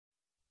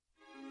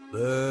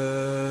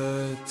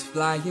Birds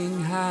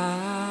flying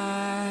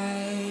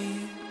high,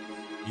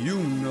 you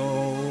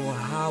know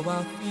how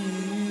I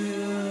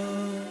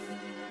feel.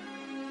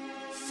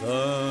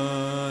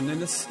 Sun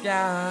in the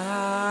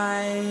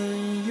sky,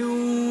 you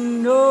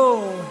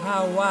know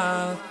how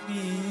I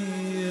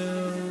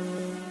feel.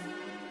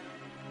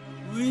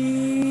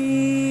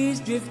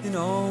 Breeze drifting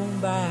on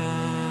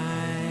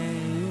by,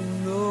 you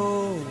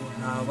know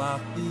how I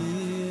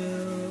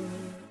feel.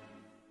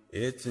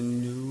 It's a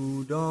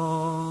new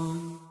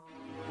dawn,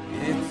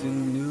 it's a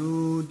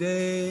new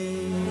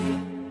day,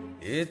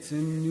 it's a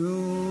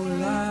new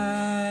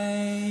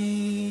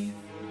life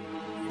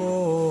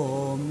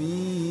for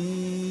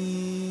me,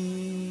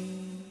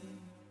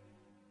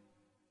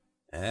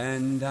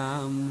 and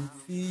I'm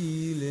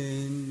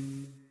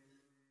feeling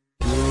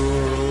good.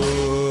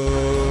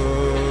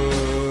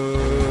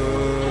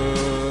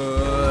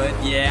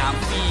 Yeah, I'm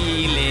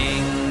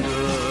feeling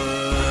good.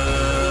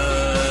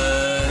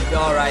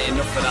 Alright,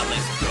 enough of that,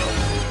 let's go.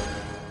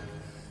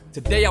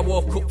 Today I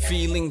woke up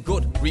feeling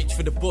good, reach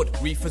for the bud,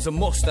 reefer's a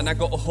must, and I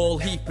got a whole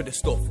heap of the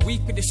stuff. We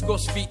could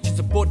discuss features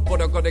of bud, but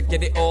I gotta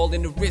get it all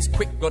in the riz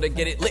quick, gotta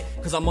get it lit,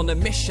 cause I'm on a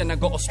mission, I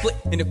got a split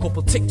in a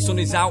couple ticks, sun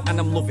is out and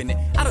I'm loving it.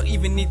 I don't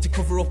even need to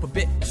cover up a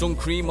bit, sun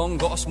cream on,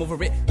 gotta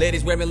smother it.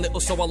 Ladies wearing little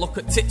so I look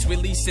at tits,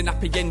 releasing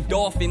happy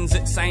endorphins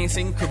that science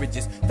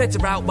encourages. Feds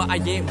are out but I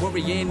ain't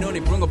worrying, only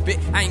brung a bit,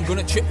 I ain't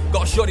gonna trip.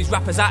 Gotta show these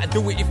rappers how to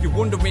do it if you're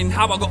wondering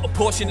how I got a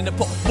portion in the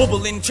pot,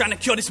 bubbling, trying to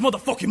cure this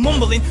motherfucking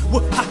mumbling.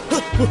 What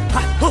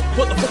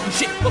the fucking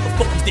shit? What the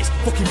fuck is this?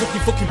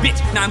 Fucking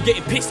bitch. Now I'm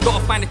getting pissed,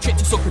 gotta find a trick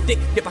to suck a dick.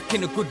 Get back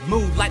in a good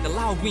mood, like the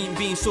loud green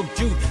being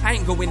subdued. I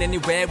ain't going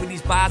anywhere with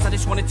these bars, I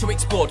just wanted to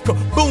explode.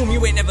 Boom,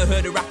 you ain't never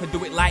heard a rapper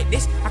do it like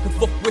this. I can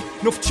fuck with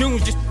enough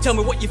tunes, just tell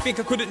me what you think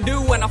I couldn't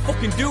do, and I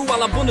fucking do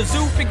while I run a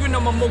zoo, figuring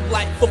on my mug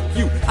like fuck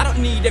you. I don't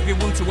need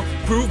everyone to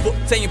approve, but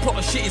saying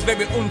proper shit is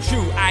very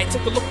untrue. I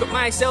take a look at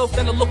myself,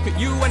 then I look at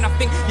you, and I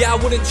think, yeah, I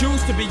wouldn't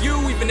choose to be you,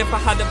 even if I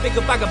had a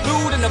bigger bag of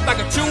food and a bag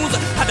of tunes.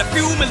 I had a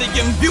few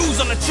million views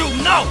on the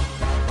tune, no!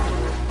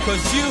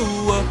 Cause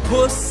you a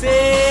pussy,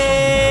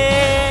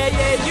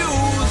 yeah,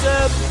 you's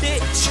a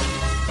bitch,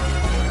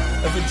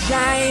 a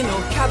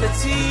vaginal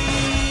cavity,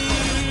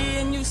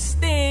 and you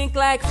stink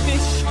like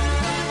fish.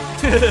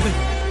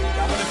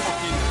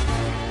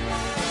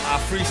 I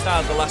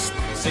freestyled the last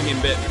singing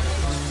bit.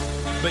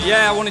 But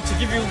yeah, I wanted to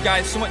give you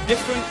guys something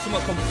different,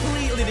 something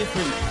completely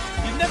different.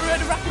 You've never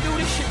heard a rapper do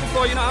this shit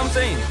before, you know what I'm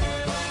saying?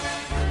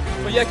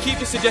 But yeah, keep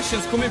the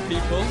suggestions coming,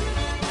 people.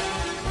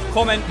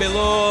 Comment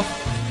below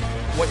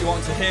what you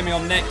want to hear me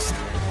on next.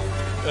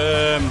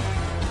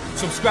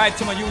 Subscribe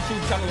to my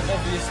YouTube channel,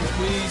 obviously,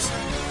 please.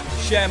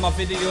 Share my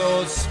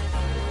videos.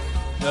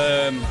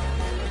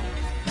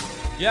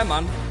 Yeah,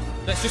 man.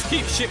 Let's just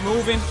keep shit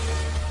moving.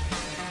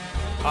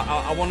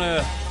 I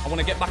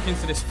wanna get back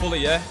into this fully,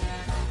 yeah?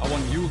 I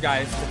want you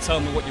guys to tell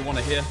me what you want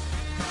to hear.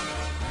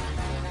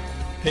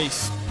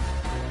 Peace.